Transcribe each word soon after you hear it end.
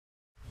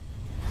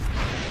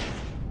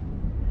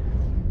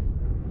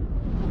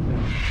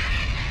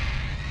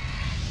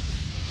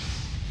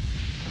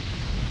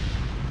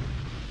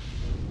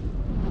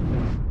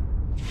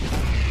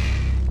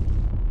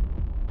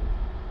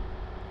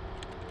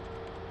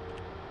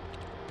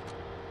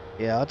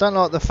Yeah, I don't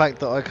like the fact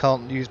that I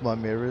can't use my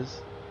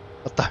mirrors.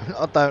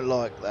 I don't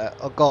like that.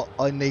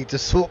 I need to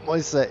sort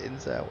my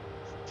settings out.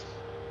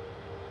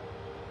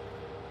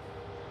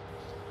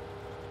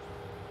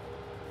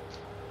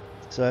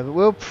 So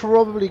we'll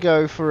probably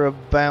go for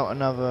about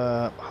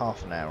another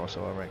half an hour or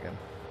so, I reckon.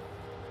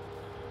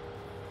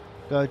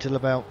 Go till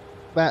about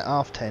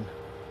 10:30.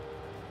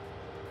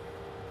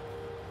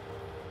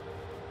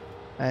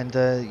 And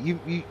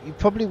you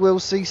probably will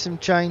see some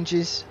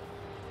changes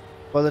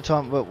by the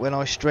time when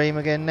I stream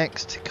again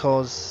next,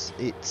 because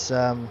it's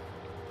I've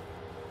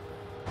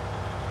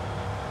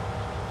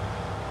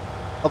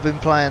been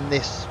playing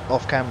this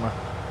off camera.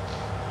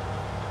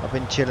 I've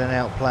been chilling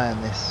out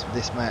playing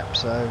this map,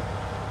 so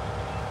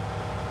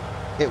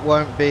it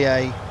won't be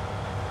like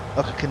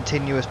a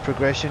continuous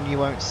progression. You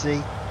won't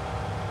see.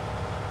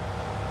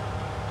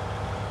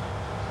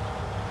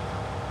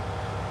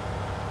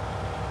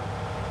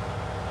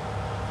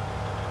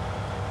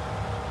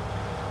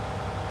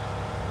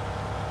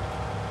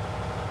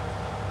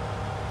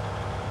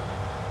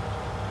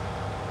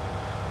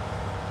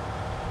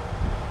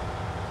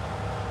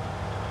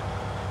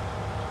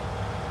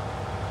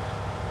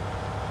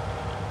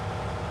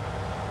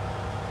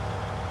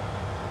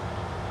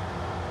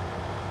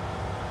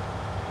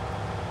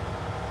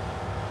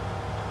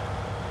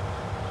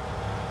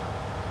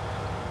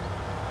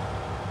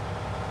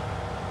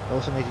 I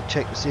also need to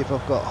check to see if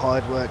I've got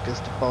hired workers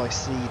to buy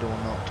seed or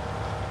not.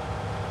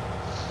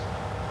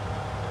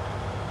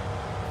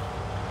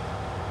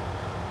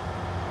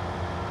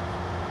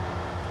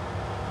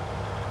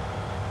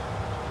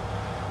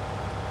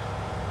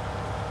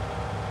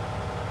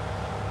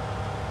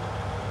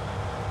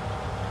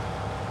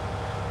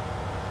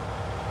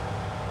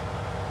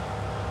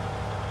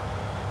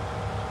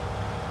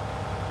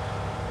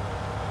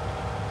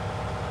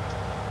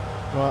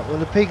 Right, well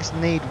the pigs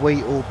need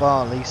wheat or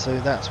barley, so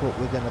that's what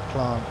we're going to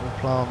plant. We'll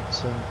plant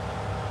some...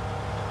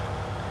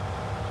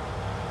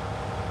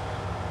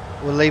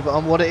 We'll leave it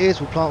on what it is,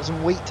 we'll plant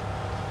some wheat.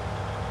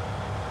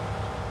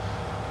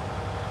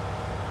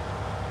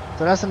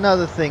 So that's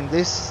another thing,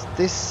 this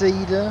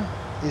seeder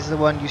is the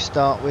one you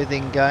start with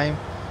in game.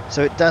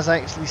 So it does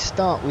actually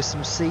start with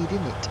some seed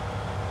in it.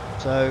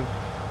 So,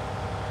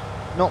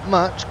 not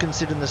much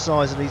considering the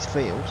size of these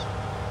fields.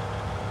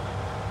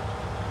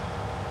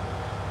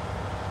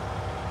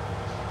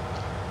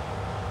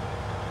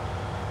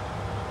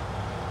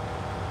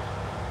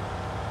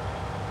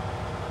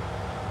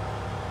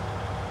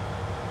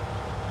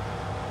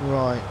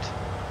 Right,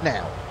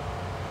 now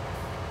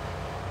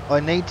I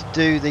need to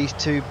do these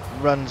 2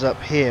 runs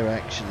up here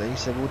actually,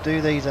 so we'll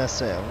do these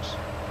ourselves.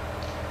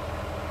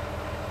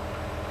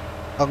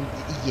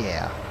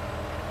 Yeah.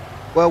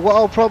 Well, what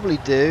I'll probably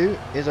do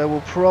is I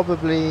will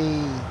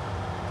probably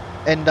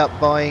end up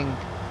buying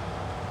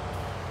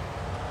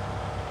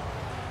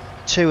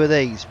 2 of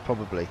these,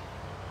 probably.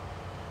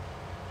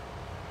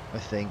 I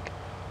think.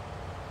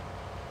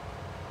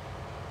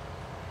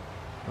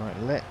 Right,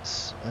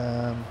 let's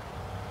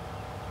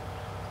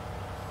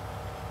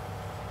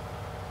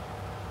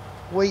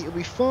wheat will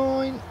be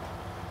fine.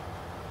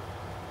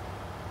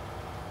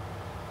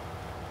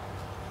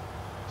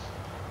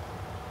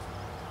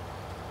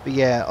 But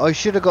yeah, I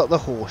should have got the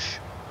horse.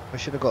 I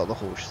should have got the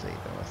horse seeder,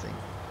 I think.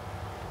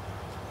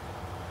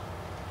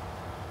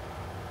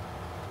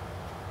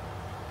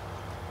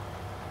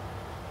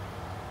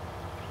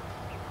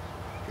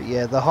 But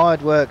yeah, the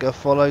hired worker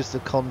follows the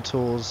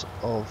contours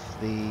of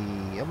the...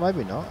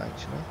 maybe not,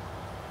 actually.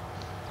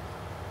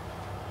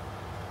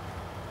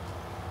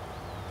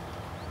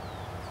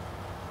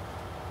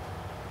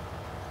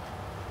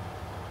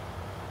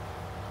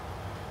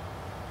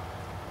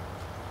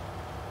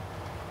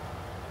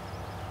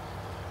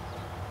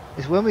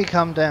 It's when we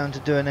come down to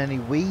doing any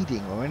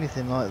weeding or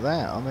anything like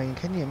that. I mean,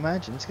 can you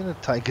imagine? It's going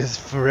to take us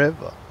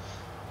forever.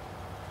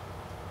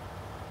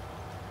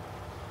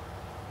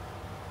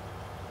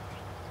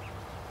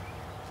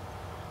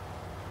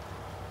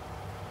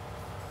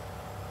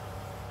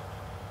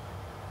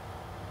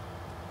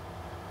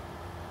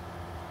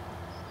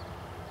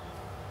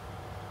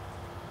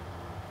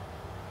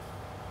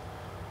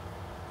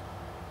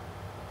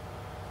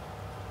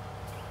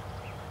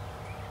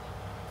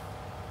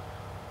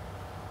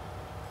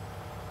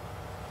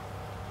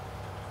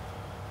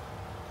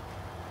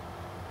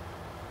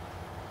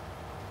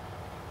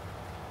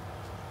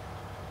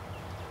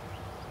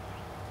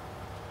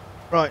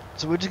 Right,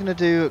 so we're just going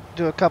to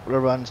do a couple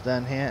of runs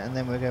down here, and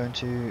then we're going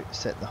to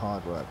set the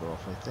hard worker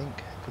off, I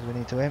think, because we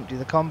need to empty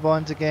the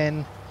combines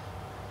again,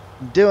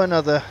 do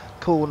another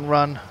corn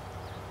run,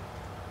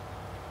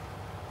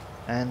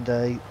 and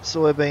a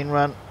soybean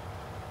run.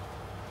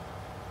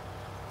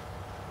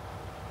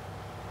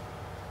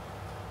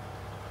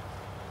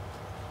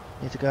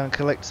 Need to go and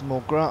collect some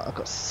more grass. I've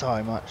got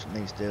so much that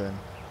needs doing.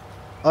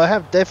 I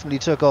have definitely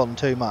took on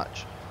too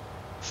much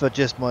for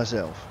just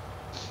myself.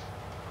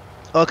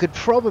 I could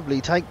probably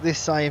take this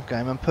save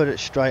game and put it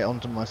straight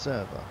onto my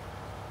server.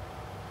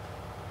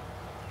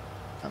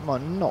 That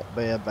might not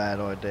be a bad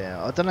idea.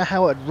 I don't know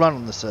how it'd run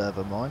on the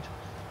server, mind.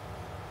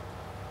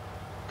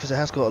 because it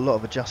has got a lot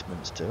of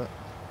adjustments to it.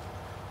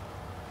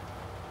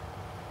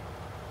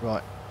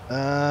 Right.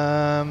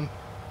 I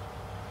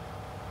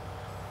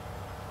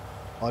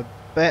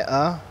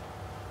better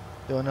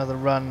do another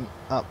run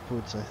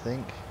upwards, I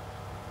think.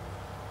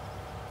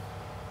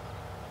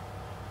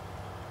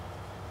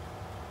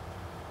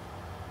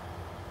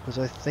 Because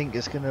I think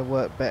it's going to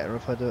work better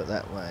if I do it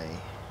that way.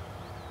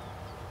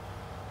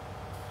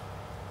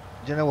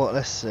 Do you know what?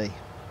 Let's see.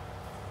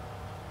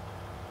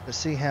 Let's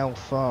see how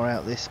far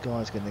out this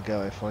guy's going to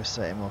go if I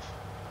set him off.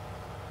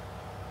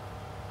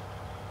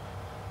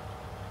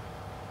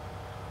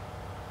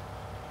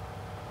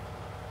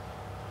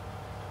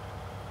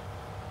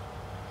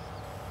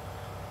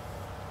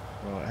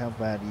 Right, how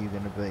bad are you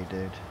going to be,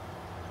 dude?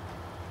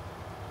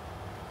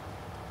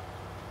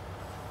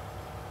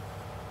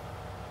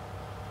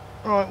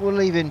 Right, we'll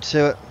leave him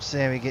to it, see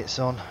how he gets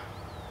on.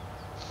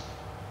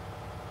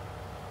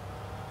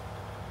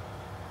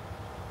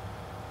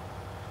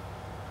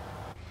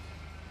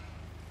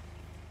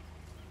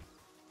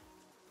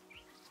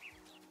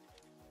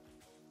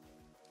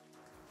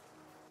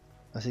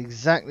 That's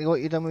exactly what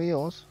you've done with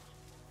yours.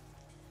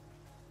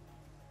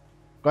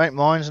 Great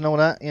minds and all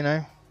that, you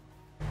know.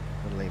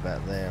 We'll leave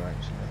that there,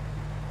 actually.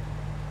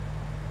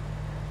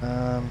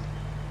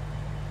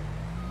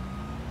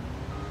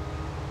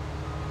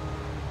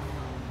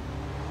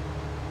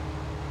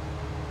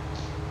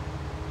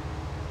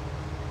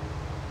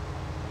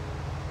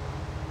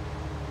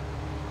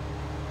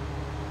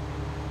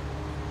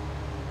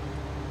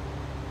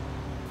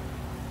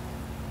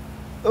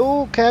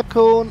 Oh,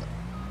 Capcorn!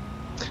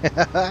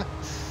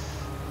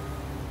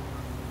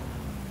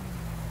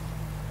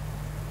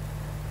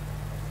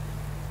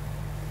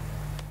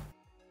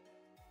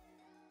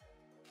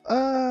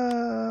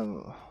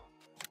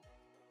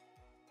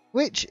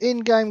 Which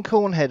in-game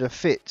corn header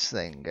fits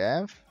then,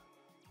 Gav?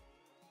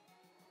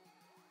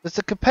 Does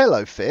the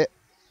Capello fit?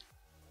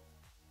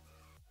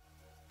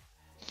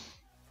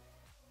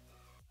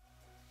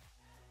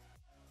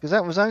 Because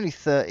that was only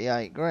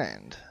 38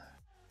 grand.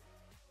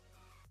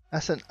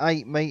 That's an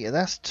 8 metre,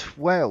 that's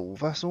 12,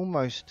 that's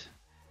almost...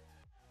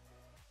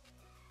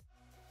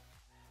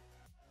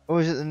 Or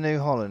is it the New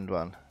Holland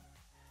one?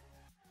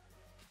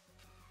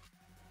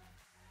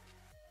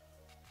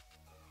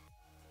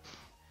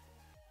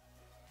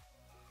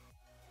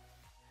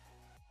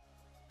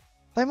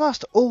 They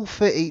must all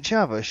fit each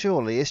other,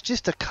 surely. It's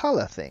just a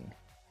colour thing.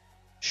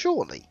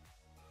 Surely.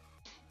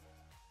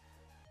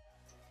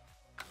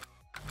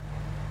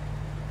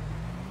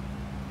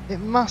 They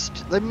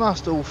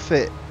must all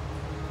fit.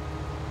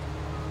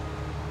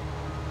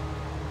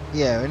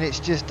 Yeah, and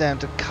it's just down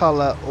to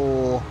colour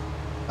or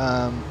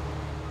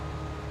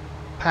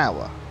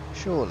power,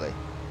 surely.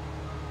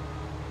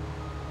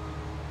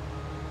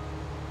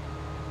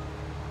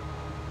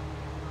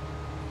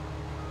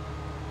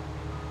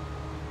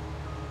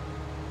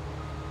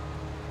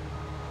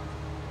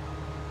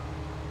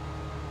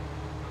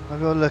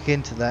 Maybe I'll look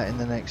into that in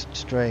the next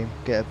stream.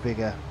 Get a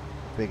bigger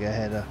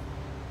header.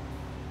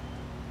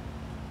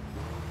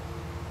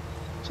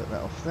 Set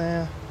that off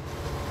there.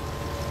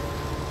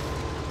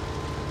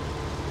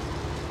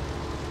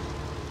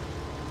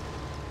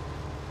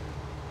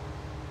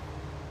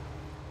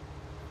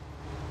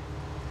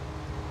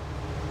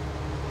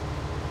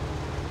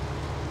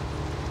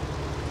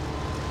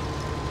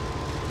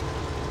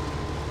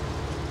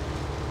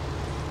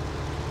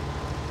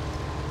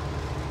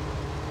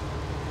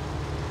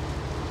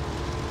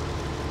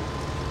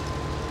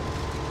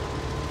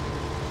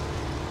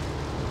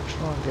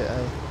 Try and get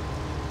a...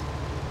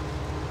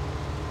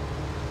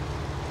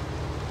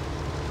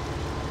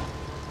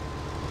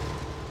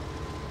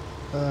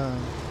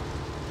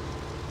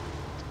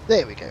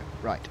 there we go,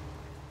 right.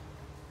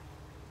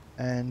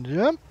 And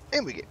in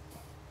we go.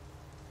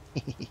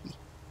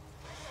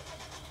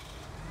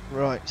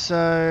 Right,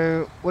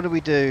 so what do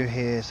we do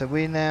here? So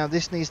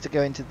this needs to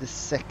go into the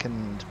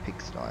second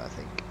pigsty, I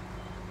think.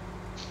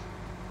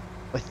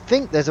 I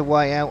think there's a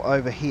way out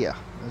over here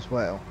as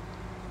well.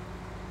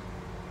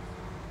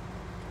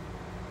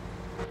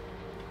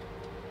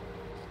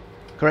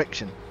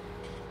 Correction.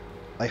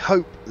 I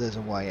hope there's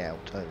a way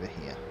out over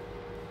here.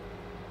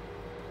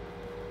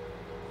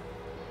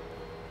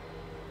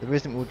 If there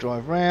isn't, we'll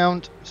drive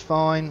round. It's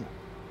fine.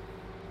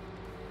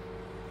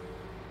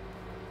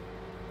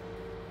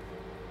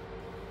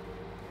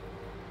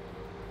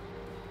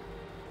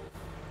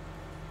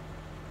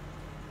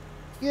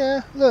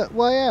 Yeah, look,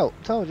 way out.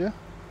 Told you.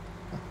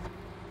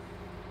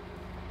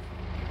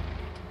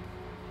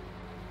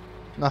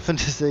 Nothing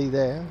to see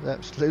there.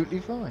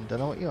 Absolutely fine. Don't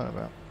know what you're on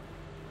about.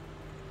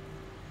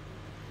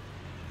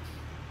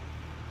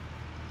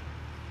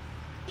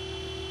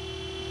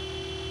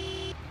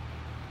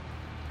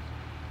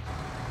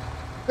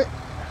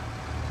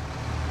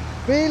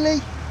 Really?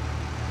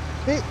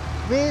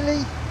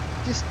 Really?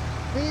 Just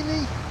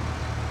really?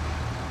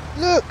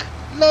 Look!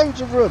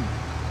 Loads of room!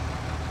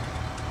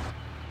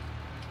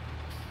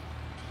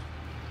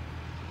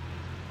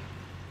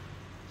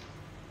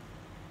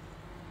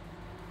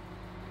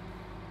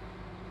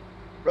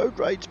 Road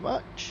rage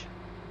much?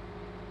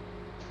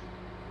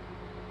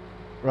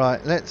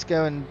 Right, let's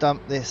go and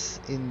dump this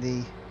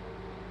in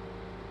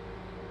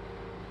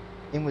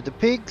with the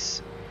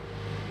pigs.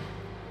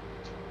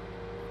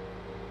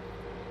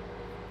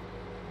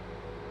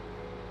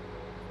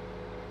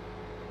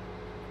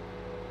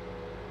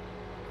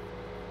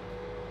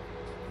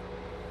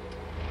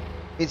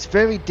 It's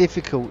very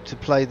difficult to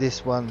play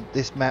this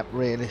map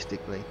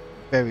realistically.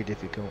 Very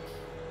difficult.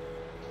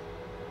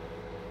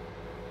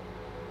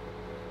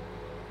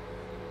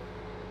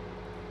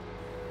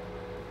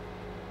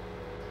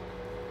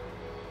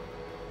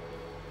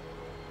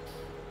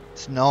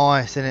 It's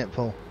nice, isn't it,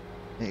 Paul?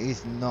 It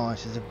is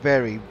nice. It's a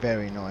very,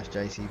 very nice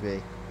JCB.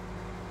 It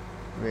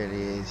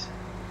really is.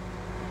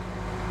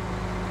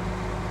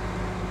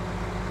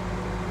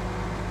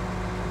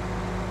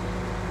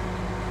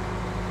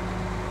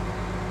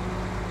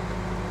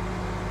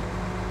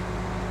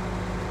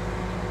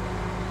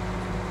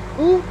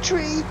 Ooh,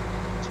 tree!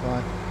 It's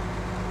fine.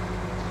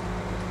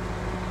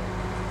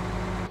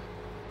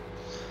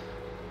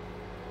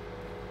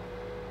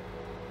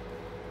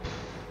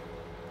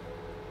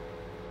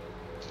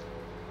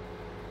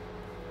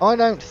 I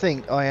don't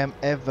think I am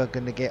ever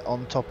going to get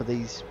on top of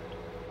these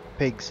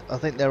pigs. I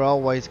think they're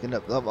always going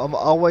to... I'm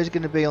always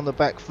going to be on the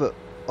back foot.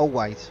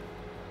 Always.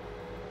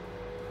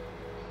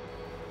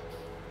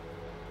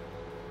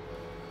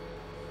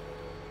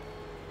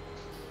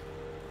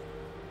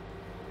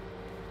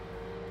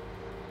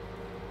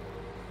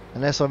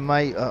 Unless I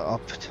may... I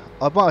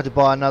might have to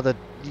buy another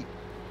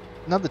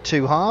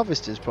 2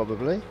 harvesters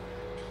probably.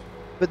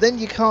 But then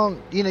you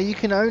can't... You know, you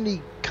can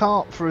only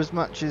cart for as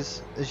much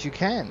as you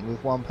can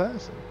with one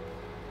person.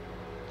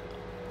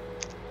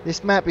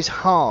 This map is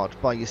hard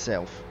by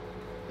yourself.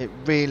 It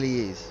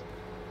really is.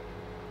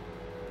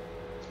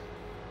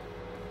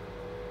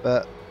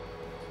 But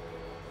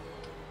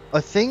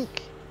I think,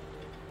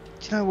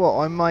 do you know what?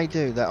 I may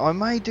do that. I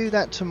may do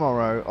that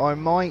tomorrow. I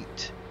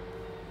might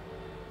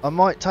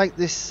take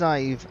this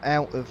save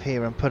out of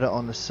here and put it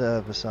on the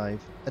server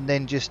save, and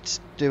then just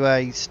do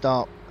a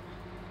start.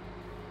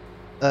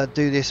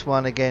 Do this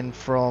one again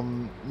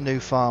from New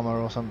Farmer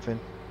or something.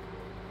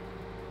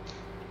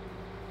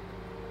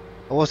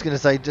 I was going to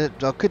say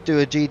I could do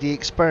a GD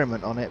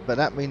experiment on it, but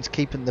that means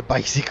keeping the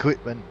base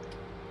equipment.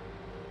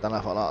 Don't know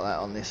if I like that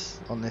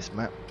on this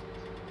map.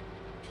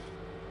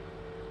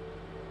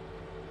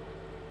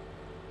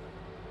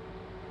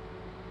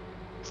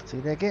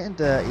 See, they're getting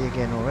dirty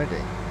again already.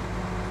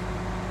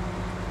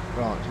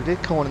 Right, so we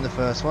did corn in the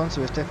first one,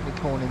 so it's definitely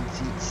corn in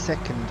the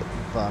second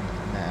one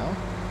now.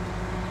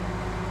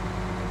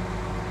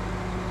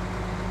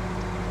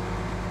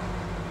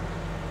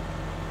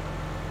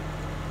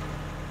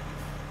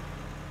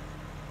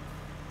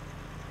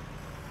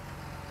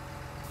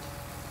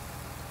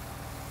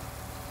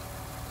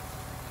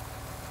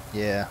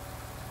 Yeah.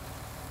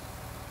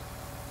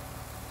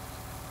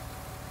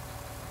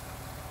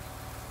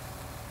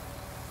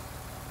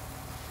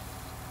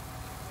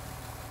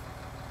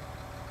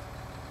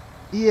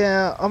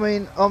 Yeah, I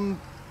mean,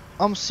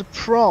 I'm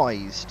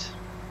surprised.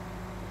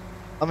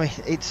 I mean,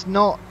 it's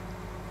not,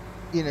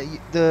 you know,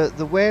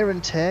 the wear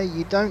and tear,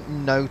 you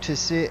don't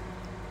notice it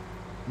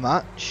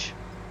much.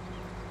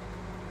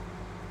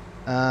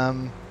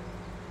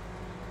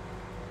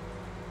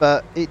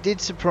 But it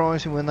did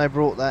surprise me when they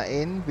brought that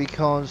in,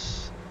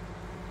 because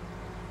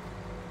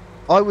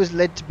I was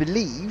led to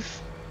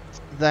believe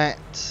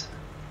that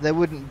there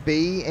wouldn't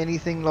be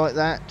anything like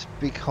that,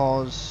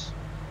 because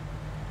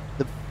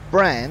the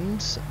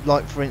brands,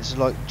 like for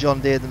instance like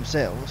John Deere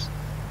themselves,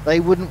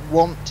 they wouldn't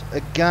want a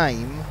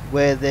game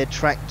where their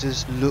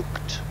tractors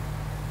looked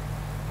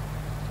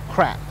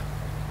crap,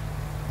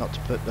 not to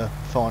put the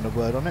finer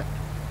word on it.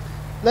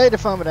 Later,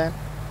 farmer Dan.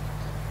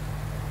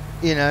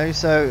 You know,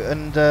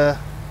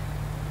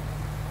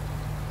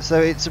 so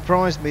it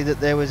surprised me that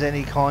there was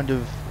any kind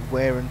of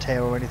wear and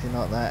tear or anything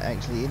like that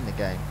actually in the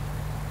game.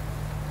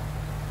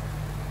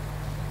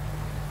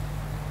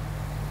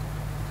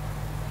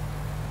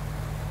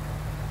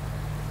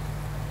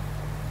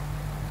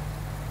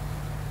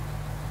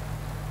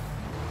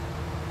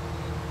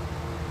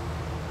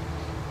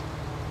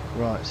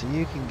 Right, so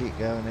you can get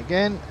going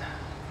again.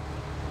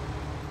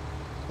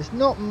 There's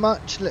not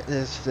much,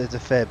 there's a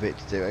fair bit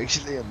to do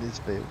actually on this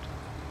build.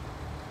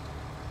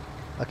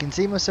 I can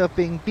see myself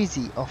being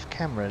busy off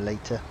camera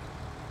later.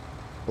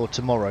 Or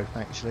tomorrow,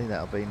 actually,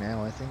 that'll be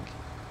now, I think.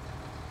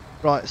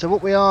 Right, so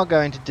what we are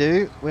going to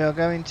do, we are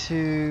going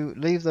to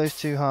leave those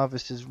 2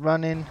 harvesters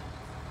running.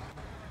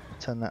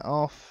 Turn that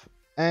off.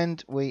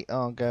 And we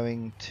are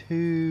going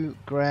to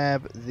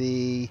grab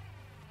the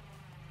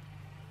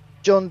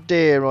John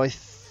Deere, I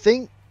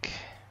think.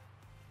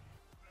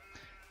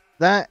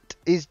 That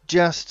is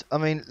just, I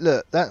mean,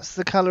 look, that's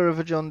the colour of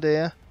a John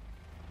Deere.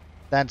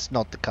 That's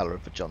not the colour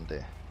of a John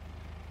Deere.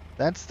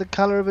 That's the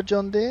colour of a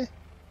John Deere.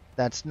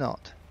 That's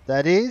not.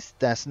 That is.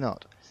 That's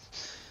not.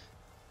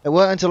 It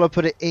weren't until I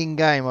put it in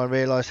game I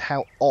realised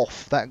how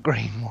off that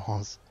green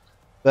was.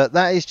 But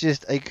that is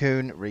just a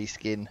Coon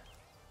reskin.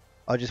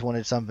 I just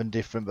wanted something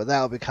different, but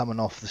that'll be coming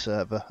off the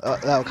server.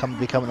 That'll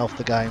be coming off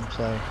the game.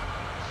 So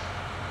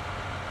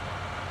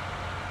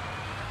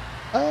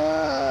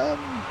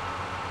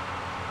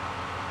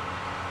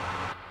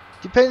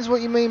Depends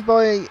what you mean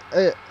by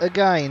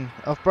again.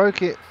 I've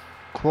broke it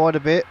quite a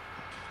bit.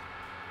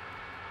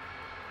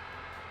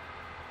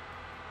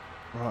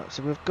 Right,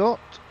 so we've got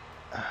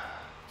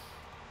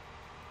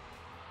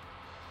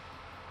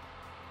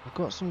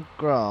some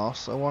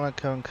grass. I want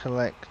to go and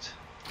collect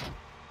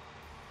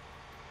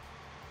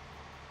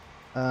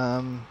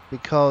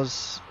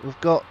because we've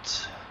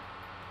got.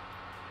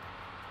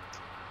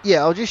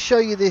 Yeah, I'll just show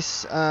you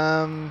this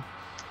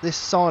this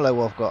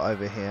silo I've got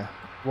over here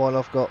while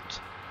I've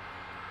got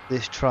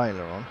this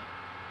trailer on.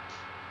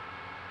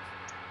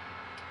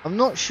 I'm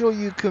not sure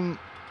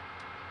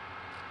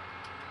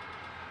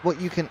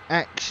what you can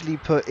actually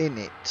put in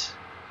it,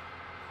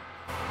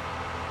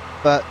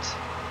 but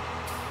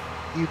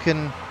you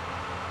can,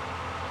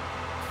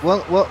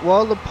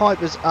 while the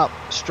pipe is up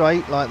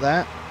straight like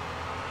that,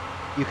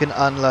 you can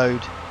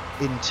unload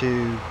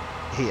into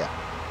here.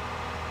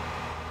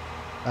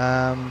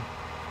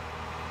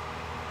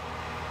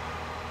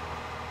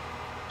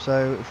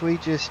 So if we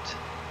just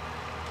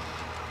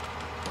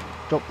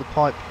drop the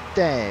pipe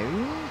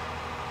down,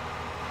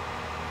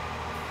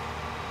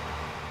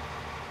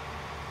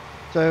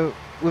 so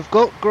we've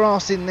got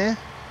grass in there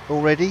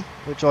already,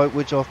 which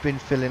I've been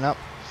filling up.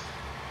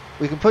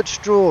 We can put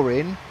straw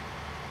in,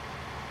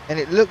 and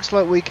it looks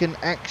like we can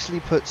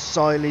actually put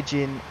silage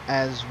in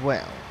as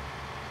well.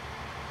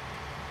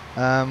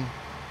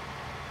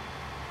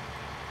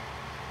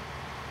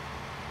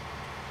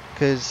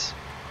 Because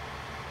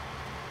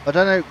I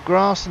don't know,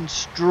 grass and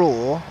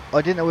straw,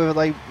 I didn't know whether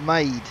they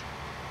made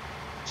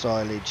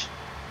silage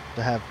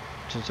to have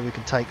so we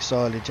can take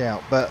silage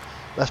out, but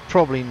that's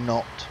probably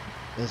not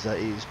as that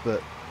is.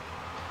 But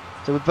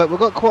we've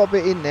got quite a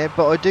bit in there,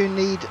 but I do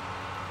need,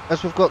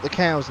 as we've got the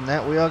cows and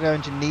that, we are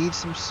going to need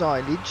some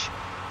silage,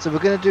 so we're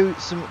going to do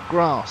some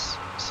grass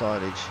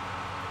silage,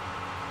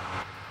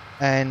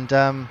 and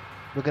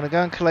we're going to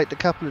go and collect a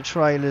couple of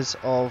trailers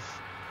of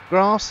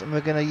grass, and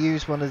we're going to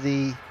use one of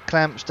the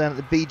clamps down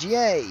at the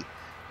BGA.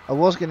 I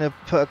was going to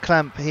put a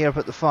clamp here up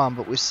at the farm,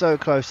 but we're so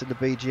close to the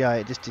BGA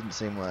it just didn't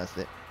seem worth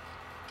it.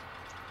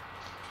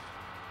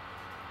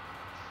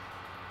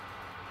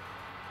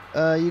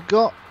 You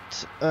got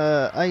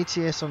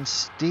ATS on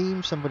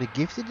Steam, somebody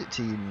gifted it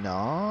to you.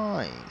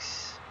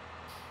 Nice.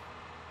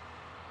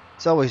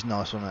 It's always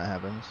nice when that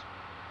happens.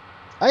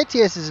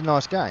 ATS is a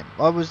nice game.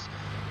 I was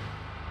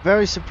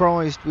very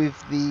surprised with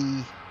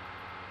the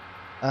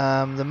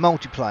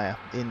multiplayer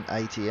in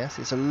ATS.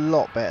 It's a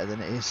lot better than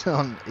it is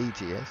on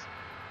ETS.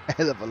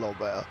 Hell of a lot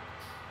better.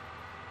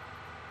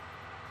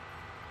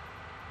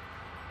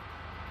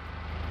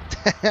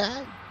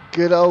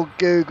 Good old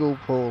Google,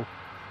 Paul.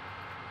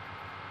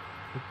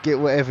 Get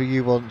whatever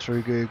you want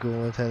through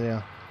Google, I tell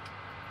you.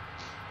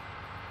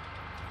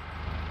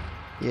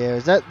 Yeah,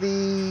 is that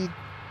the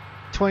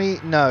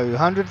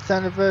 100th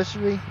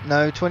anniversary?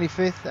 No,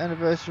 25th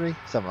anniversary?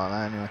 Something like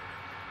that anyway.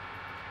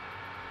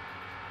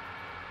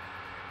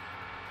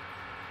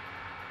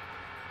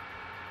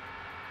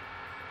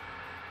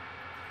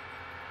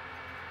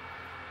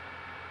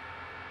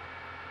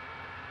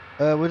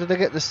 Where did I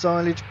get the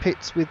silage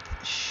pits with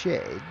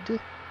shed?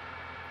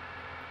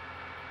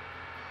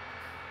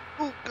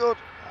 Oh god.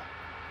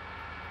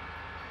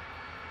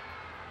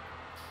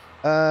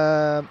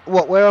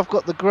 What? Where I've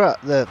got the grass?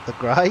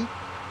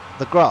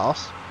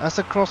 That's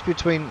a cross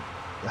between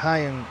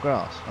hay and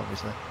grass,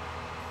 obviously.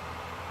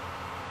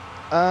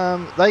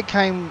 They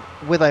came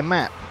with a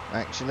map,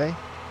 actually.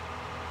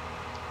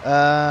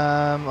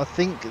 I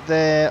think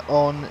they're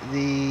on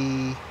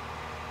the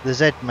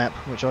Z map,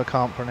 which I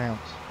can't pronounce.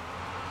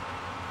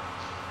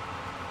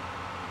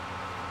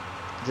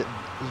 Is it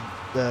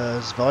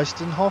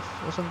Zweistenhof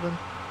or something?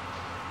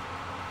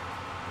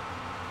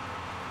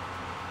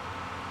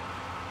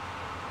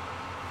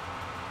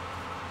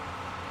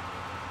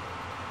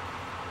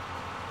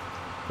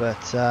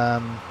 But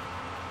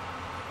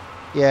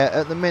yeah,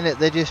 at the minute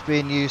they're just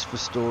being used for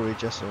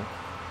storage, that's all.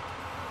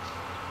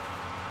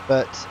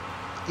 But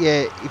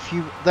yeah,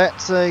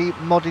 that's a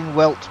modding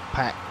welt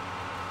pack.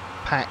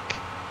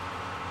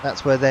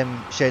 That's where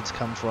them sheds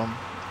come from.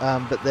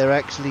 But they're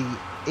actually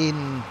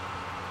in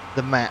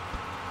the map.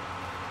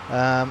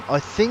 I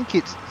think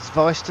it's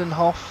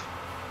Zweistenhof.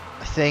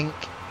 I think.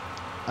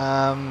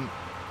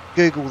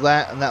 Google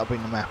that and that'll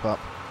bring the map up.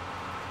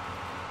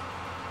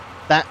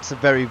 That's a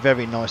very,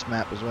 very nice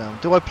map as well.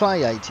 Do I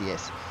play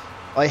ATS?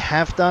 I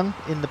have done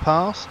in the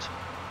past.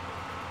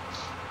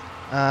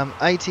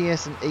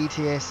 ATS and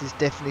ETS is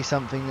definitely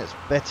something that's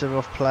better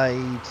off played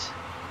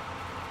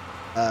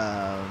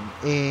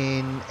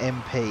in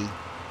MP,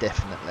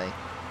 definitely.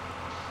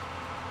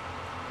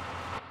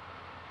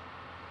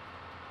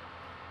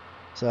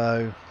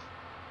 So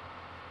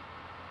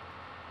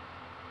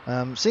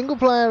single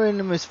player in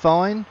them is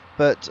fine,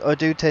 but I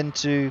do tend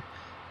to,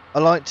 I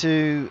like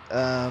to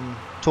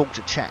talk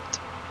to chat,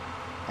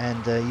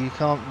 and you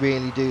can't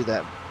really do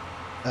that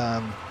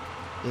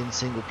in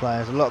single player.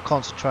 There's a lot of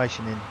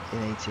concentration in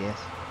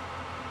ETS.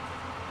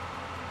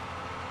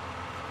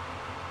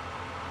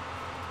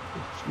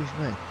 Excuse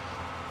me.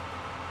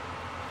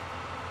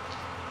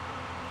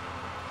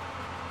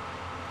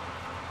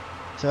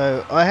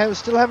 So I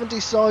still haven't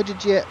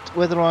decided yet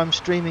whether I'm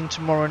streaming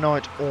tomorrow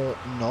night or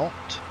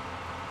not.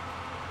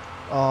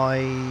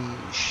 I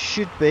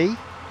should be.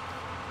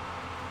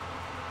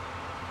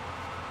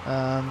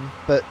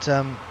 But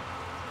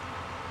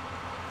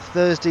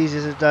Thursdays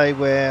is a day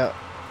where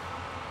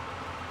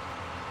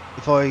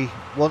if I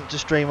want to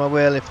stream I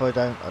will, if I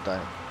don't, I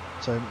don't.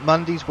 So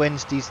Mondays,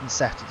 Wednesdays and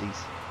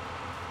Saturdays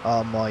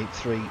are my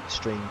 3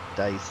 stream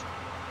days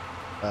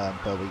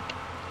per week.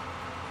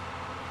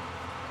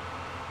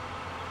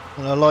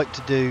 And I like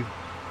to do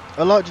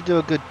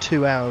a good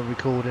 2-hour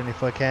recording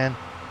if I can.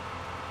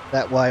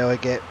 That way I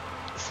get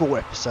 4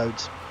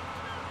 episodes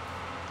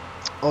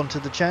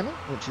onto the channel,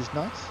 which is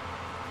nice.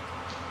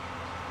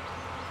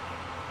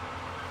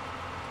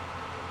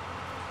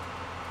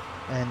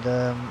 And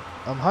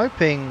I'm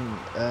hoping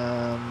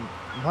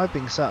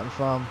Sutton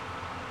Farm,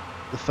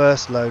 the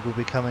first load, will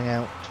be coming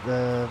out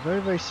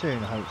very, very soon,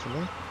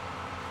 hopefully.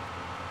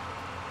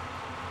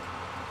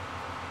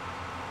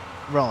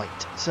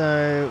 Right,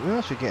 so we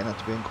must be getting up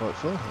to being quite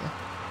full here.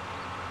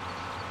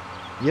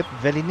 Yep,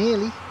 very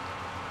nearly.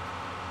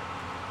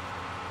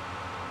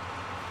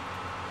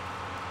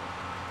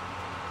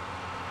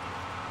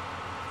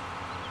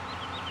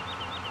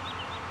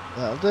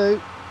 That'll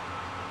do.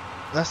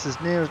 That's as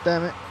near as,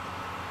 damn it.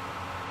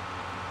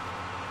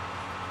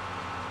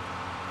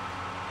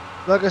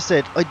 Like I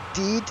said, I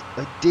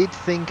did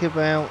think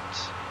about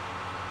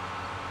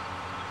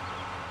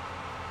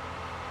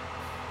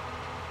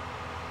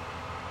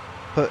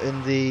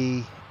putting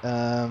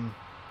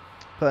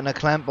a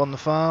clamp on the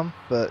farm,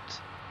 but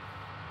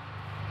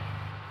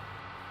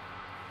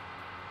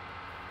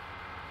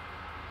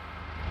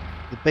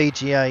the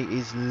BGA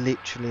is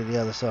literally the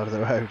other side of the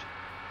road.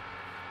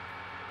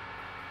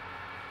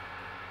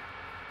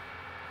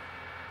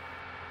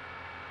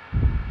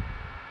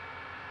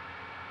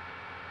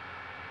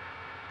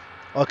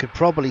 I could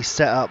probably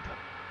set up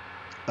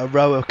a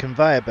row of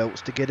conveyor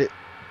belts to get it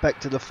back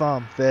to the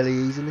farm fairly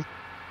easily.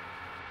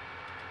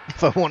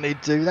 If I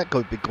wanted to, that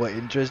could be quite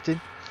interesting.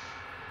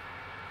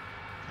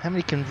 How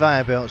many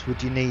conveyor belts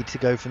would you need to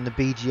go from the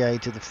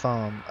BGA to the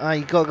farm? Ah,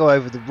 you got to go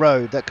over the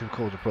road, that could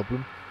cause a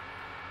problem.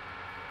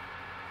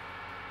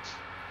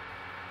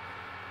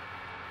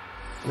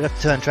 We'd have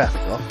to turn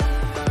traffic off.